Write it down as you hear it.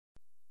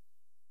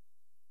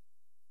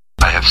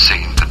have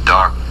seen the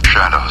dark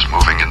shadows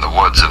moving in the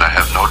woods, and I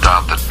have no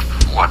doubt that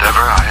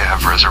whatever I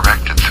have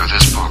resurrected through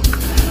this book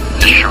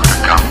is sure to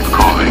come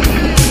calling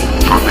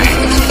for me.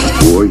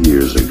 4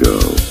 years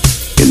ago,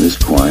 in this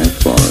quiet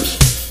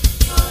forest,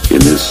 in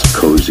this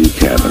cozy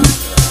cabin,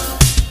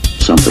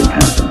 something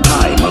happened.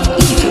 Time of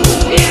evil.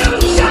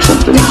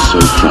 Something so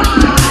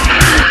frightening.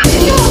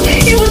 No,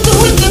 it was the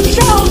woods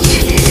themselves.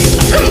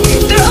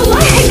 They're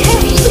alive,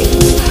 Ashley.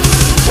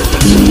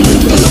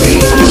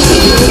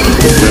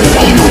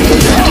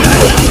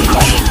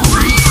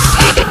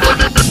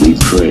 We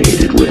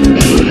prayed it would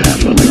never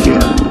happen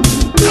again.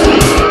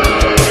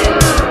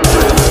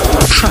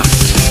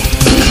 Trapped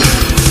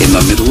in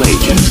the Middle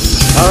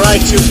Ages. All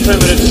right, you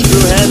primitive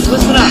screwheads,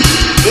 listen up.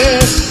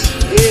 This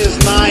is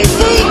my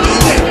boot.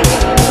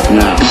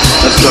 Now,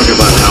 let's talk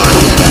about how I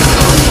was back.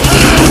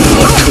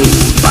 Told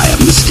by a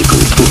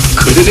mystical book.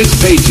 Within its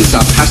pages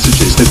are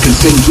passages that can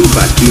send you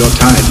back to your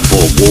time.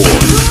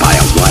 Forewarned by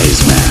a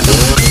wise man.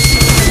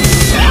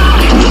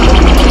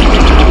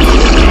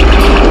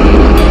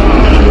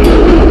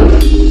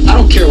 I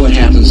don't care what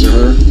happens to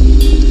her.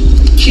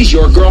 She's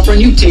your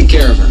girlfriend, you take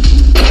care of her.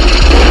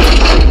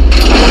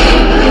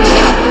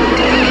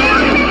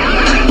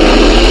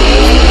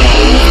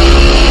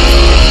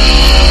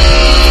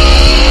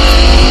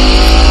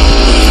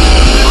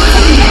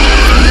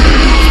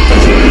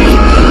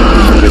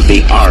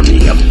 The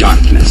army of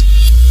darkness.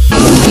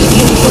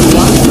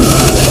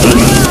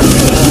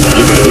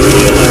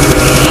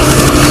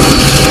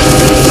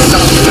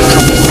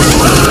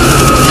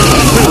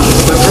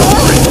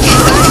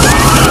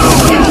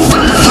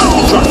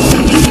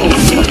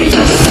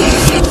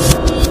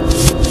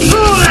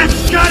 Oh,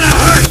 that's gonna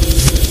hurt!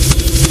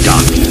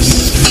 Darkness.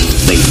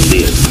 They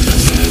live.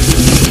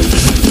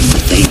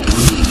 They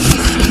breathe.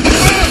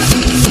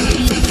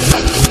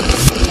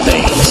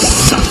 They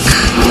suck.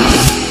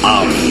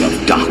 Army of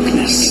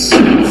darkness.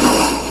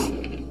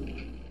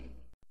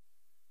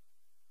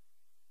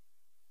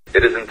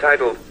 It is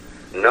entitled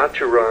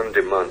Naturan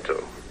de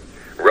Manto,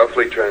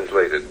 roughly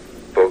translated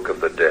Book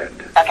of the Dead.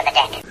 Book of the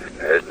Dead.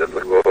 As the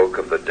Book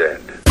of the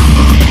Dead.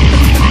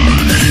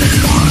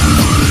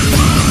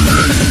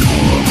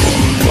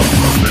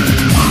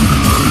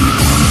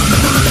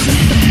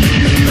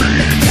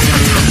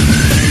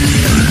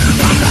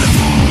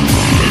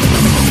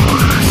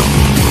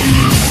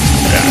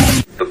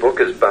 The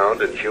book is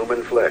bound in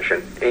human flesh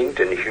and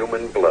inked in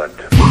human blood.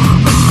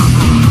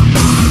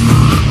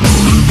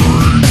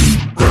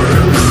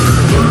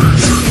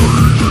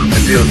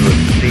 It deals with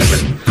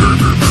demons,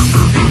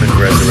 demon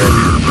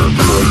resurrections of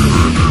forces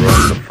that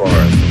roam the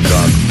forest and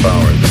God's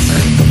powers and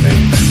man's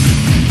domain.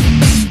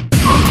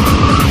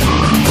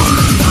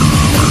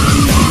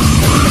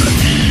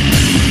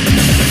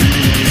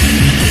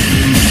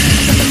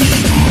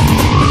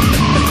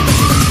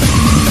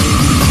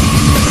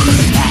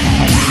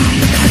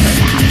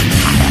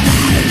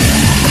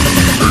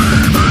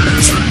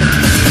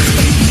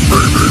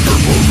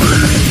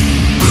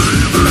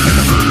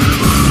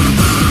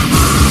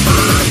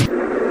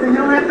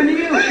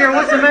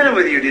 What's the matter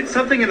with you? Did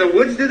something in the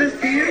woods do this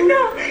to you?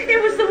 No,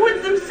 it was the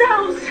woods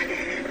themselves.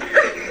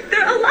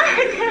 They're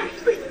alive,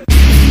 Ashley.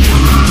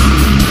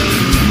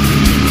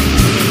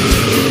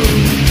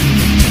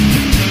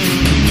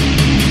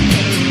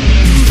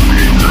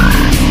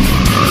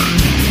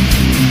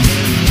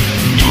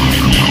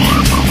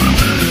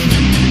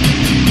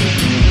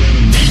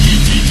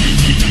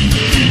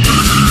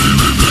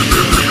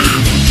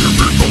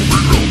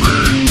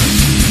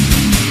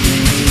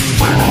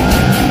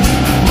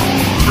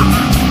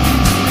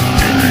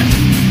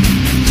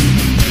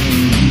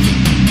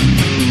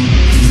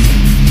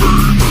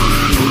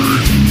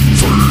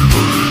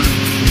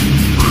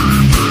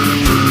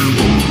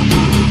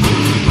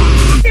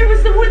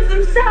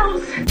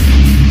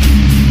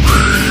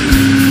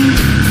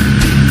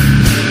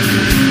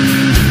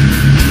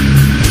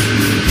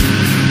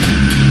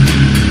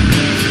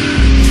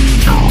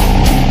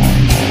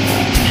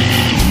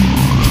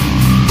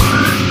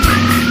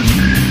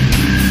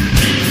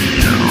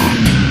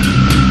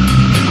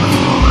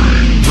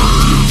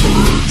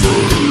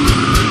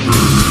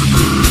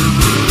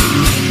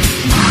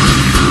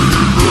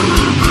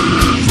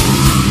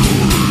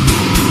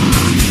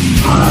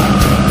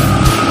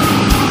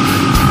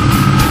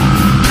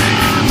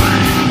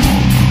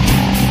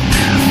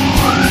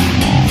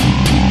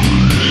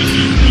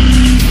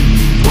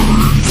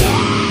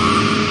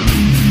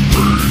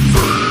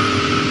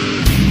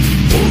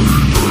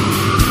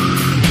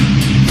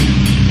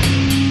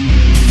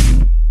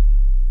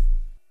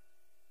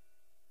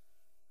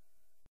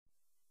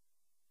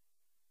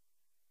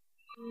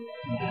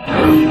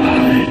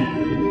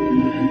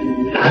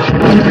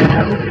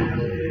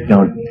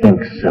 Don't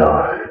think so.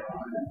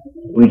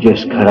 We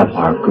just cut up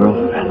our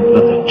girlfriend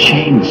with a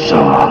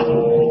chainsaw.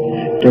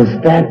 Does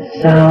that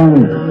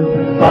sound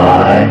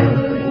fine?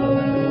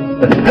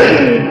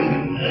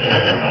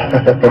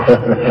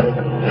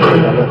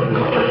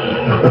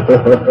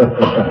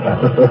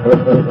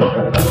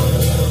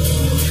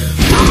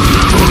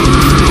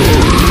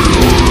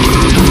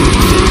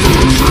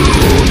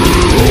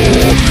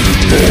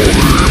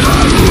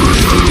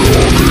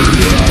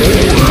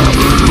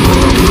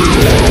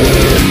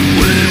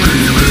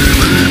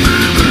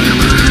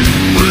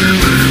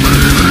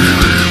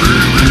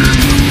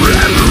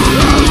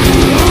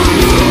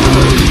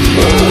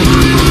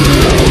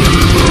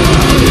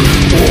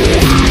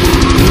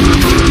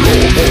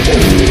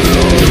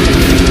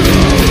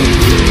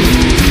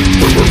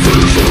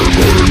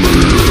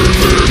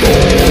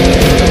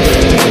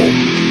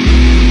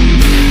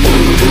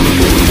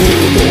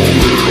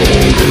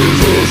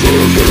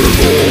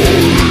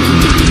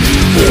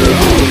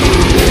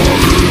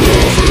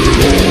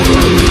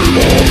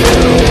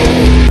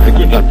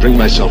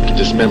 myself to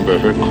dismember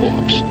her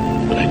corpse,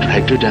 but I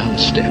dragged her down the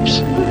steps,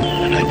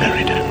 and I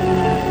buried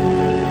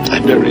her. I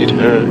buried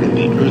her in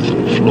the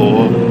earthen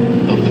floor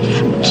of the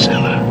fruit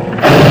cellar.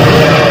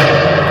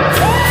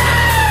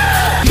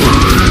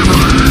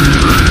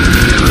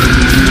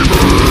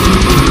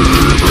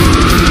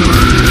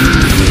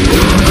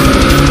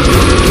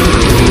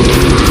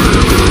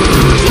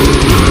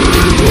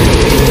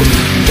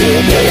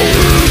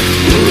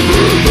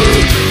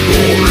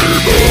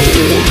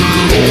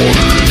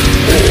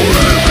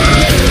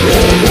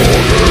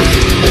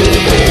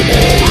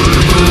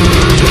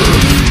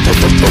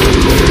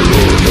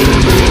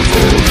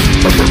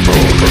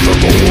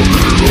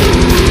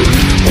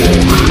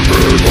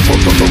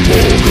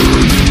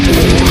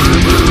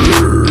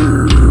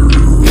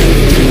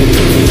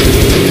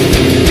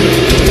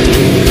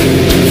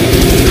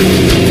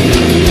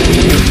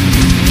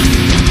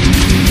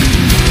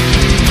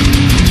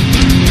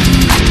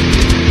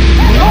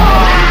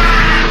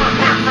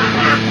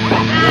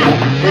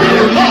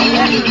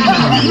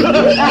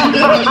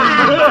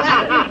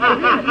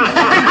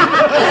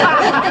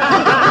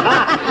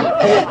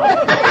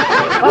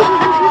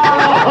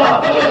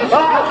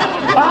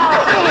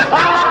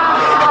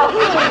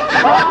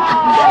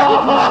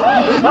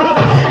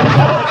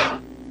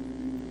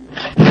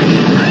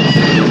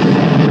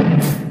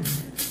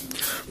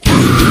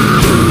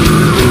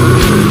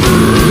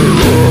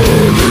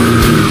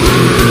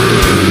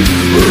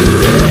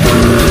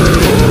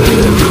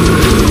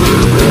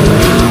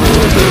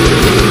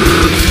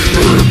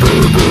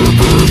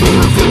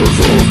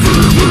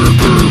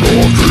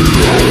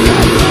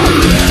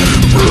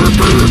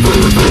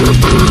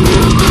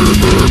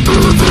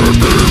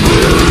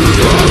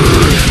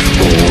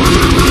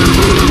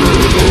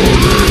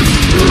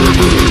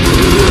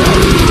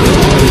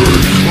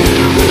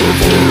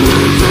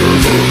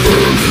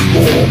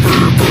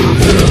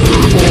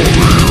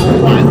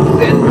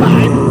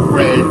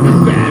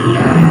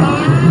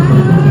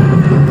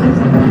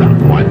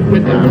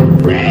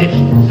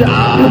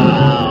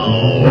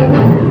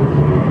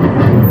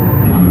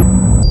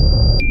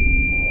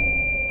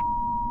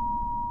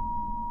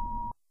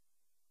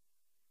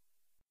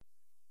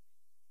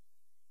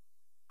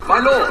 My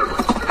lord,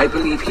 I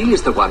believe he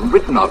is the one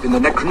written of in the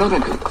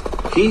Necronomicon.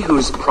 He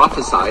who's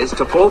prophesied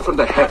to fall from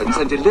the heavens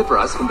and deliver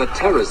us from the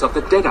terrors of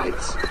the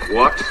Deadites.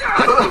 What?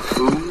 That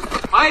buffoon?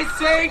 I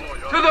say,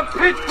 to the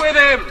pit with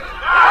him!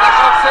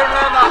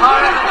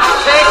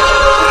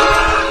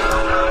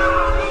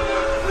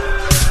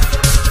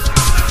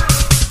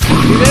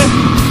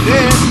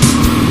 This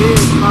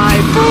is my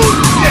boot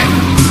stick.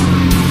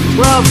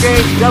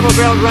 12-gauge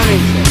double-barreled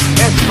running stick.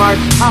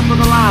 S-Mark's top of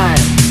the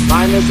line.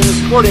 Find this in the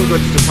sporting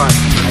goods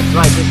department. That's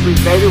right, this sweet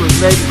baby was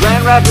made in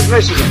Grand Rapids,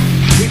 Michigan.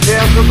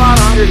 Retails for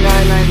about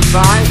 $109.95.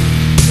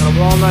 Got a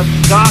walnut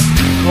stock,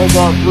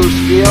 cobalt blue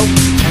steel,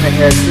 and a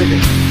hair trigger.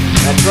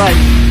 That's right.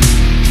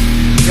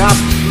 Shop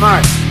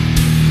smart.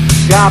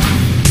 Shop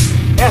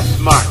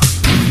S-Mark.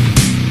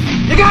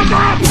 You got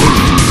that?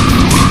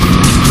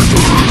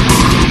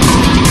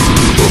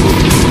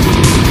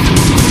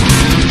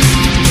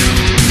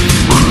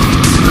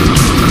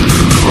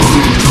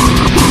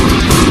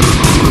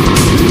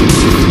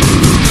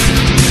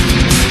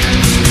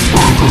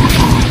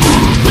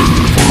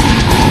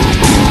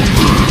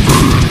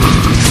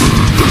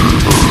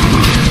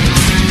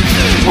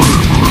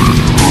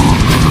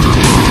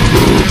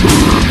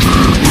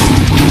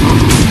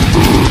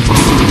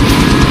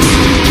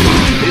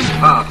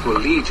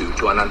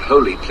 To an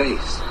unholy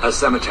place, a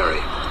cemetery.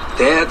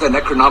 There the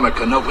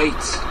Necronomicon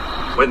awaits.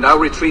 When thou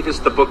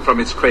retrievest the book from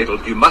its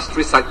cradle, you must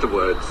recite the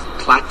words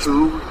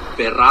Clatu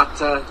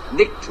Verata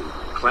Nictu.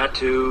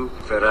 Clatu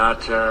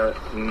Verata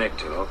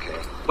Nicto. Okay.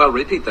 Well,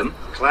 repeat them.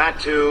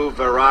 Clatu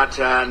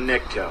Verata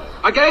Nicto.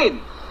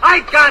 Again! I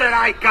got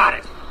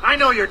it! I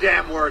know your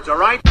damn words, all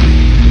right?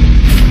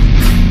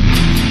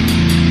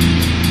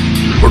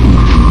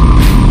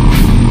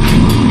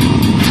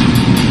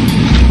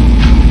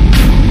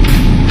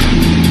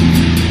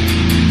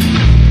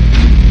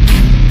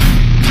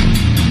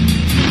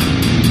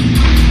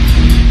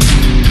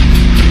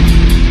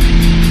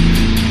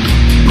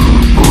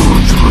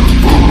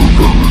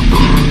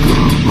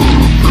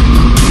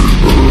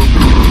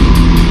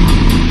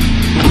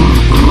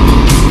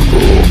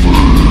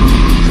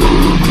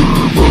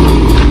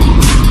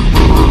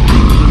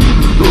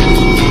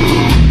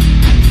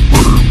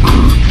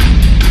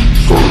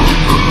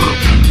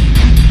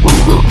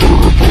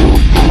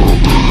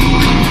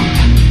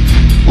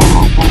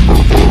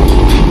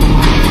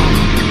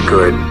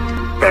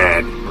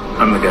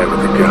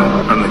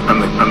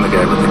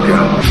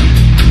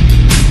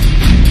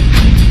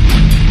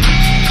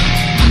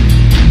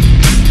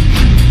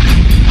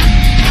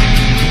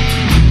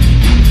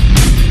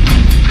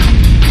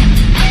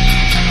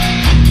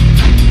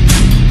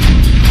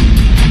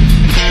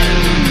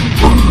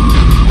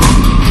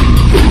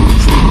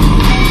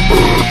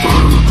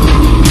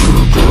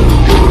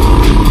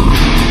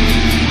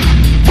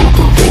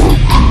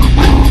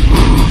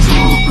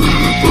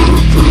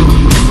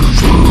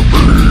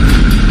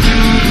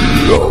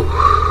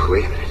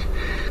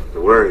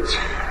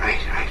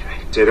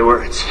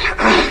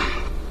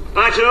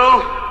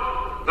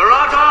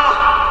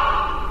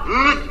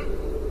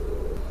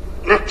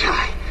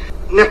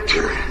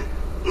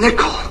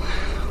 nickel.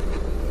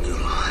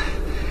 Noodle.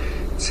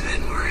 It's an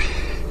N-word.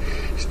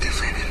 It's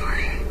definitely an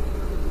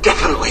N-word.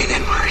 Definitely an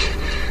N-word.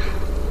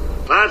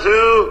 Klaatu,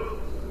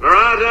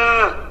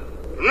 Barada,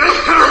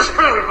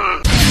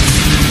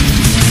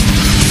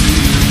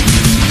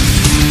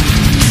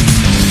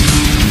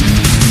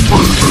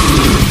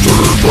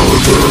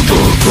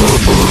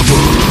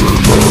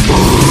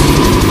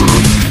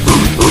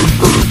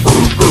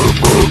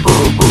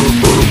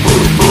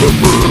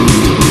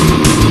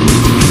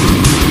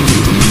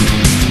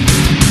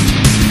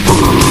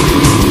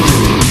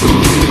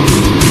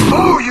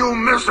 Oh, you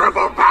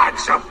miserable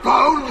bags of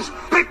bones!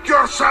 Pick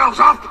yourselves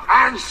up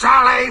and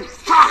sally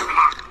fuck!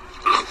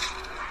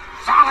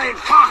 Sally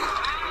fuck!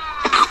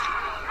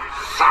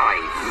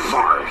 Sally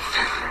forth!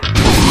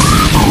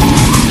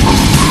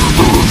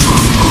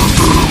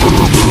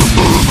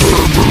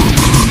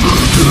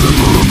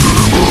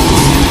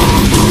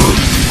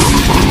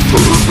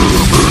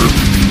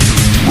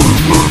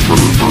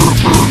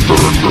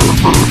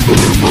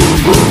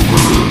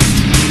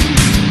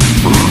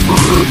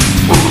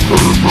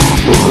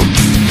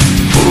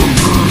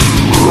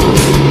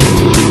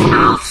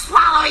 I'll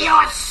swallow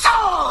your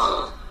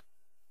soul!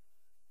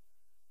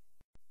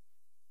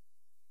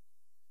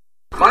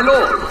 My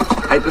lord,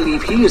 I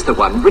believe he is the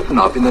one written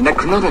of in the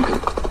Necronomicon.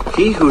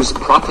 He who's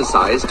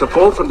prophesied to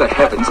fall from the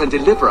heavens and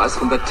deliver us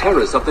from the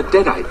terrors of the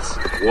Deadites.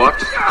 What?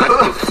 That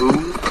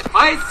buffoon?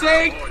 I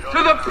say,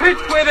 to the pit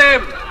with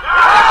him!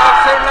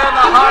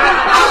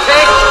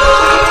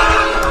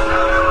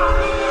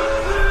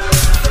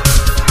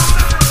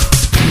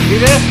 See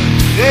this?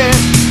 This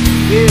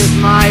is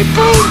my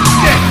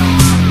boomstick.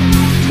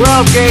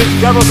 12-gauge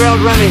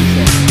double-barreled running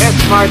set.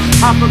 S-Mart's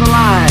top of the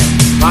line.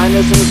 Find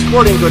this in the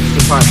sporting goods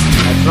department.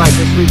 That's right,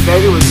 this sweet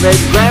baby was made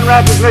in Grand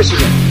Rapids,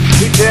 Michigan.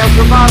 Retails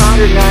for about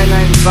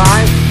 $109.95.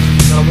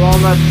 Got a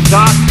walnut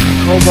stock, a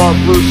cobalt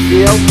blue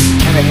steel,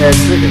 and a hair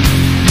trigger.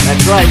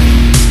 That's right.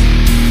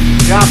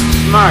 Shop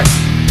smart.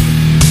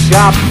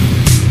 Shop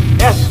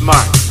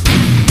S-Mart.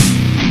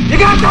 You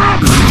got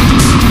that?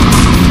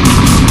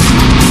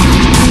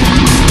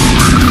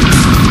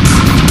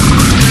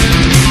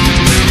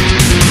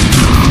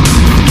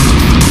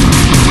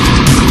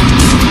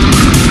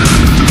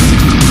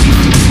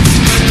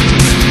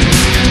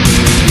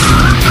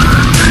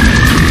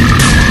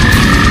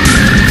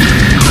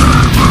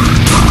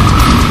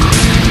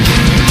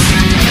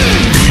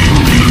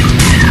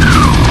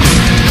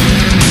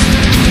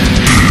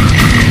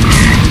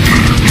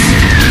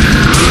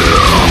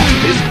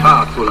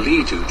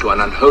 You to an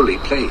unholy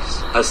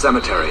place, a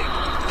cemetery.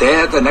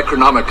 There the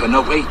Necronomicon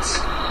awaits.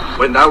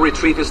 When thou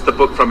retrievest the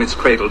book from its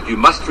cradle, you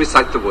must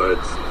recite the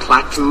words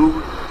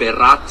Klaatu,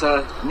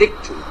 Verata,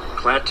 Nictu.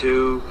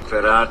 Klaatu,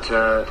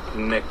 Verata,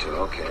 Nicto.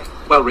 Okay.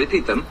 Well,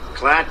 repeat them.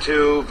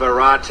 Klaatu,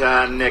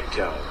 Verata,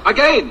 Nicto.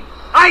 Again!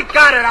 I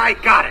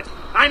got it!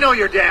 I know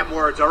your damn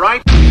words, all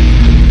right?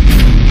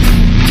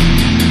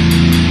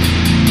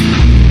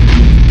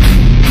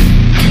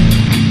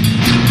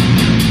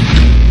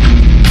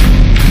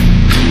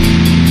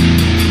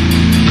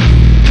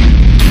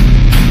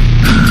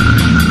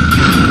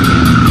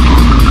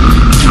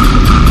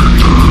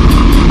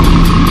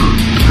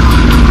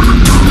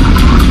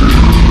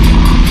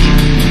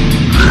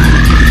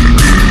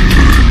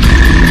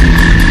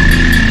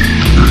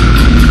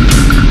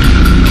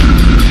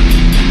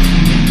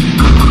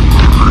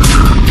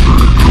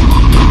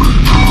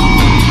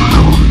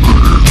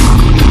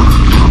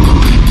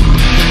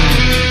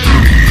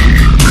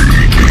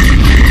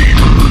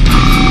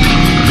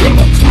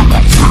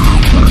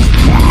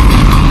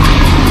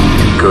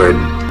 Good.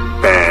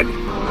 Bad.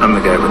 I'm the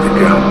guy with the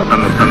gun.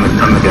 I'm the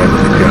guy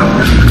with the gun.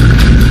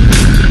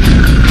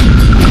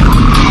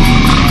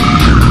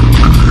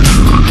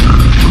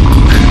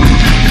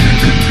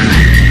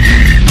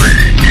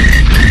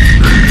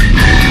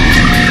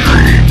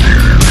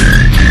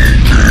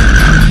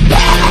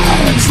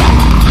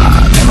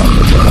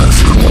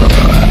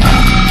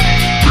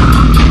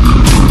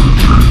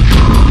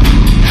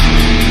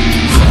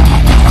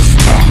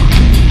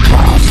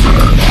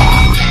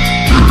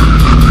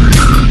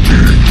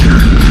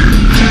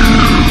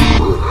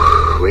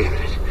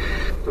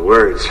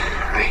 Words.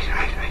 Right.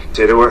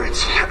 Say the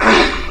words.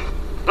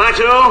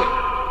 Klaatu,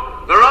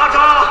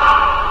 Verata,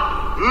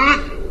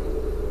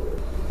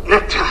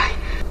 necktie,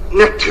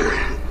 nectar,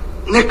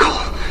 nickel.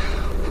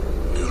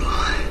 Noodle.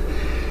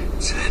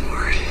 It's an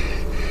N-word.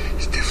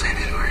 It's definitely an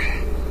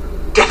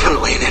N-word.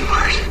 Definitely an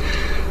N-word.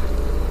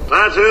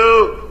 Klaatu,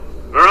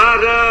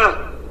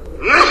 Verata,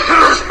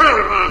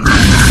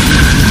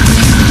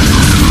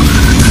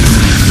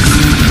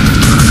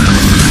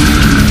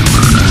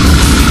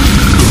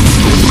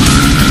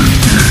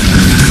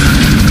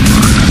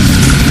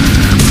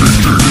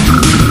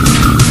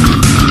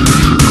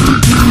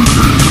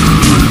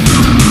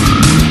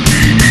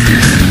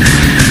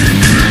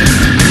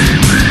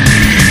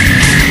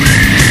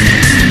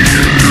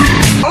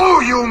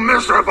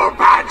 miserable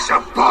bags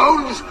of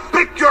bones!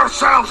 Pick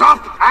yourselves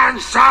up and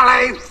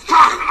sally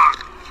fuck!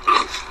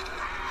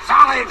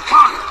 Sally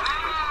fuck!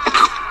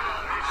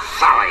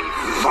 Sally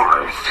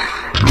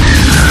forth!